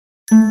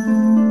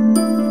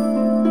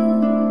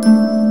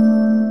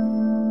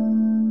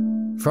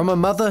From a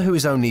mother who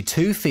is only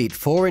 2 feet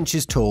 4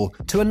 inches tall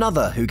to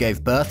another who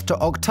gave birth to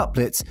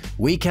octuplets,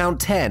 we count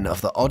 10 of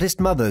the oddest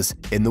mothers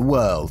in the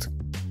world.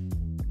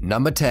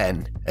 Number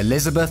 10.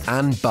 Elizabeth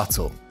Ann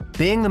Buttle.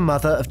 Being the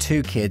mother of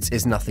 2 kids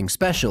is nothing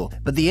special,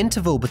 but the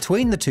interval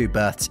between the 2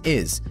 births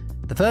is.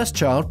 The first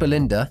child,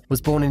 Belinda, was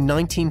born in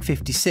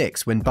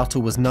 1956 when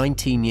Buttle was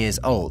 19 years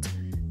old.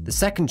 The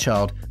second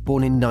child,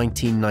 born in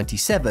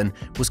 1997,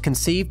 was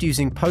conceived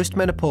using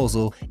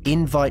postmenopausal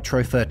in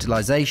vitro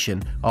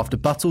fertilization after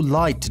Buttle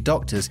lied to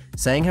doctors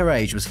saying her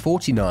age was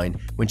 49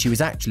 when she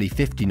was actually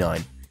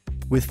 59.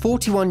 With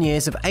 41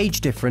 years of age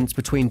difference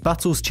between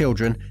Buttle's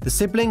children, the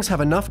siblings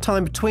have enough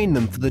time between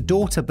them for the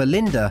daughter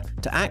Belinda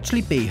to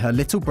actually be her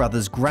little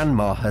brother's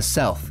grandma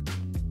herself.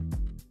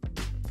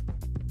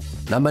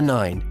 Number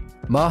 9.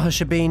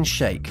 Mahajabeen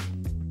Sheikh.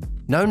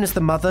 Known as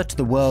the mother to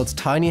the world's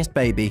tiniest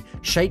baby,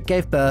 Sheikh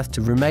gave birth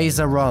to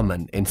Rumaiza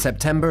Rahman in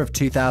September of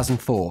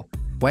 2004.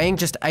 Weighing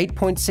just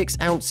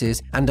 8.6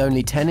 ounces and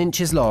only 10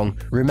 inches long,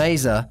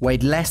 Rumaiza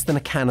weighed less than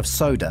a can of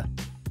soda.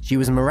 She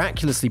was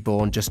miraculously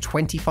born just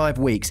 25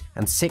 weeks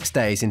and 6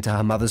 days into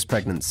her mother's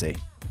pregnancy.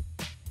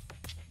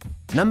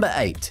 Number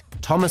 8.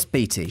 Thomas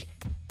Beatie.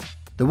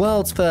 The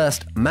world's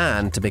first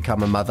man to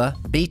become a mother,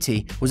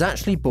 Beatie was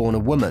actually born a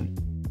woman.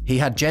 He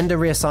had gender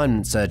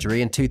reassignment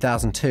surgery in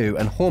 2002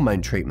 and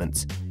hormone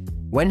treatments.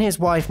 When his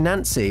wife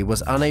Nancy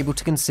was unable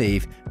to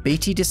conceive,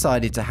 Beatie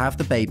decided to have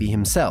the baby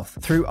himself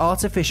through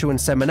artificial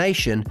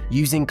insemination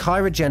using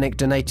cryogenic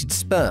donated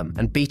sperm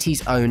and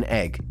Beatie's own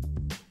egg.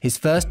 His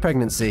first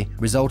pregnancy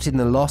resulted in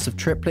the loss of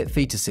triplet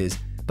fetuses,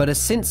 but has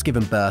since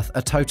given birth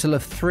a total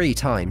of 3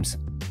 times.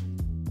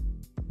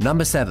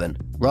 Number 7.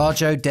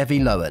 Rajo Devi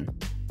Lohan.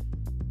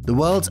 The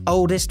world's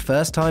oldest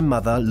first-time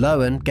mother,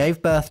 Lohan,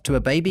 gave birth to a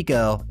baby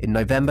girl in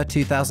November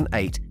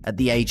 2008 at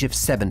the age of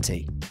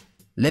 70.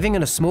 Living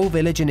in a small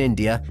village in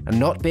India and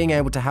not being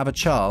able to have a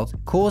child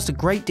caused a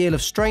great deal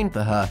of strain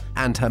for her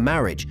and her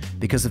marriage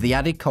because of the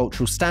added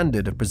cultural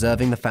standard of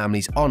preserving the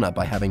family's honour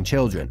by having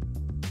children.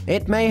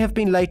 It may have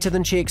been later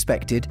than she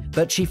expected,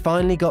 but she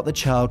finally got the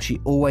child she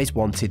always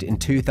wanted in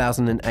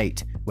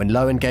 2008 when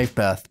Lohan gave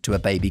birth to a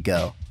baby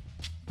girl.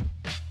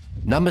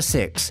 Number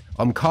 6.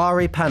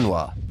 Omkari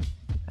Panwar.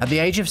 At the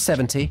age of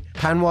 70,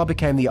 Panwar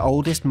became the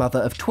oldest mother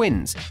of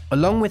twins.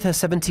 Along with her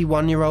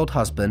 71-year-old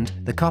husband,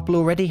 the couple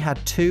already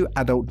had 2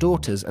 adult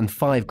daughters and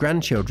 5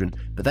 grandchildren,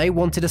 but they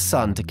wanted a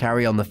son to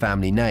carry on the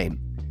family name.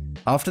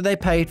 After they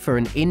paid for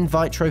an in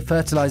vitro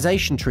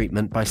fertilization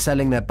treatment by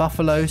selling their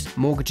buffaloes,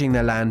 mortgaging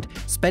their land,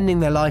 spending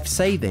their life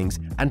savings,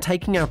 and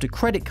taking out a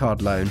credit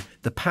card loan,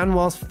 the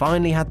Panwars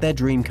finally had their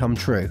dream come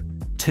true: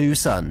 2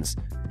 sons.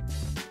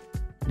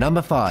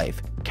 Number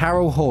 5.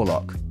 Carole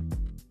Horlock.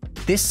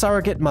 This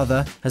surrogate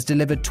mother has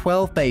delivered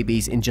 12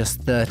 babies in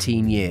just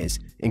 13 years,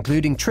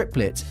 including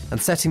triplets, and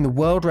setting the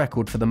world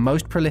record for the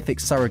most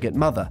prolific surrogate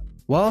mother.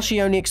 While she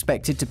only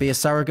expected to be a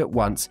surrogate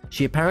once,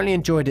 she apparently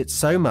enjoyed it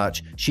so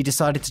much she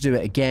decided to do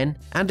it again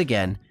and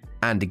again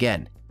and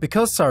again.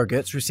 Because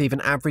surrogates receive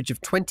an average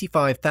of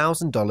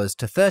 $25,000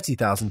 to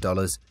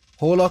 $30,000,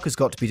 Horlock has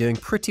got to be doing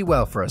pretty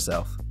well for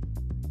herself.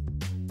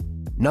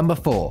 Number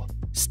 4.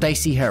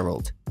 Stacey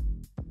Herald.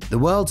 The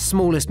world's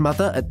smallest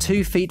mother at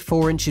 2 feet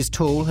 4 inches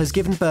tall has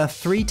given birth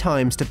 3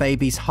 times to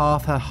babies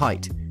half her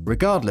height,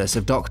 regardless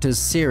of doctors'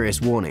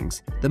 serious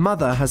warnings. The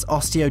mother has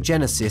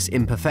osteogenesis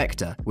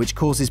imperfecta, which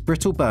causes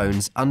brittle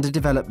bones,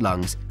 underdeveloped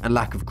lungs, and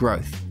lack of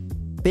growth.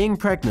 Being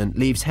pregnant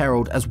leaves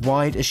Herald as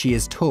wide as she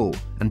is tall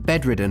and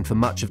bedridden for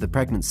much of the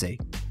pregnancy.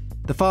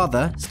 The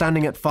father,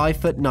 standing at 5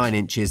 foot 9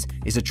 inches,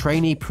 is a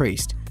trainee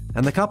priest,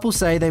 and the couple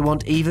say they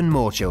want even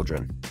more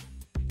children.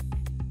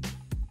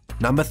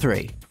 Number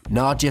 3.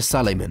 Nadya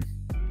Suleman.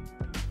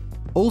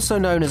 Also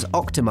known as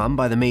Octomum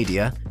by the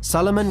media,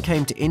 Suleman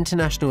came to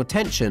international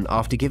attention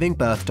after giving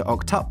birth to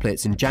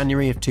octuplets in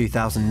January of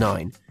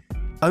 2009.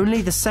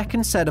 Only the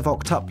second set of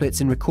octuplets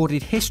in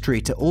recorded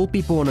history to all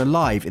be born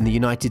alive in the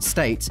United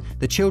States,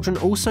 the children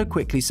also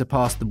quickly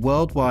surpassed the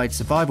worldwide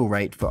survival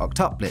rate for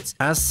octuplets,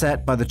 as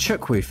set by the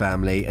Chukwu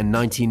family in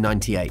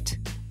 1998.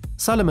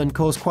 Suleman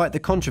caused quite the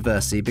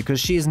controversy because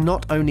she is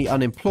not only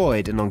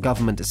unemployed and on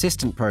government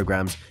assistance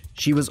programs,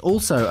 she was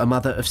also a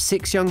mother of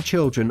 6 young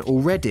children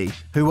already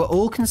who were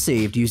all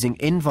conceived using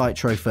in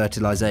vitro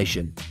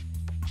fertilization.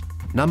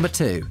 Number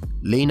 2.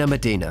 Lina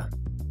Medina.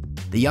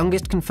 The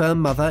youngest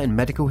confirmed mother in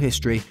medical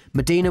history,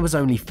 Medina was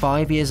only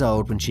 5 years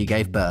old when she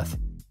gave birth.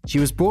 She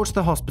was brought to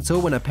the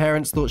hospital when her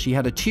parents thought she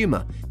had a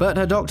tumour, but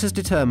her doctors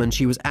determined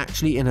she was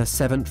actually in her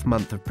 7th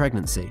month of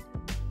pregnancy.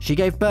 She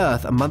gave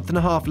birth a month and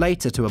a half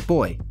later to a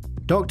boy.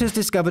 Doctors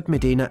discovered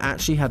Medina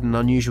actually had an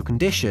unusual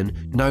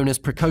condition known as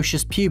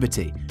precocious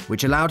puberty,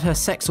 which allowed her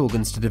sex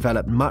organs to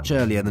develop much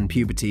earlier than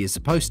puberty is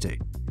supposed to.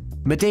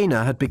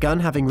 Medina had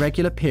begun having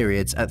regular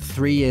periods at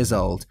 3 years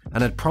old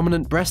and had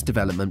prominent breast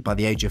development by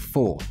the age of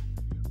 4.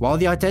 While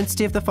the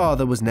identity of the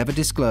father was never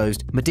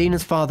disclosed,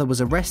 Medina's father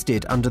was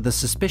arrested under the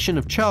suspicion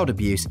of child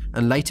abuse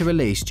and later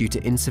released due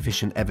to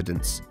insufficient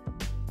evidence.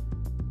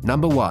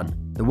 Number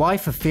 1. The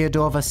wife of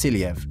Feodor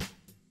Vassilyev.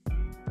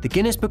 The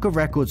Guinness Book of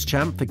Records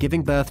champ for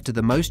giving birth to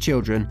the most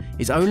children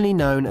is only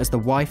known as the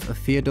wife of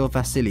Feodor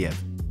Vassilyev.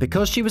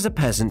 Because she was a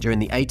peasant during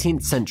the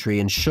 18th century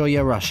in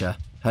Shuya, Russia,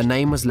 her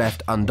name was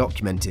left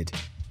undocumented.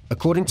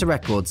 According to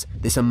records,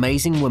 this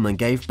amazing woman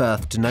gave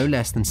birth to no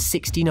less than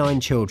 69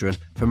 children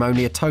from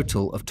only a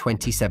total of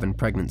 27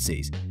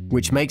 pregnancies,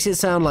 which makes it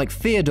sound like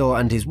Feodor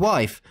and his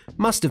wife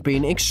must have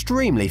been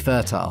extremely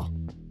fertile.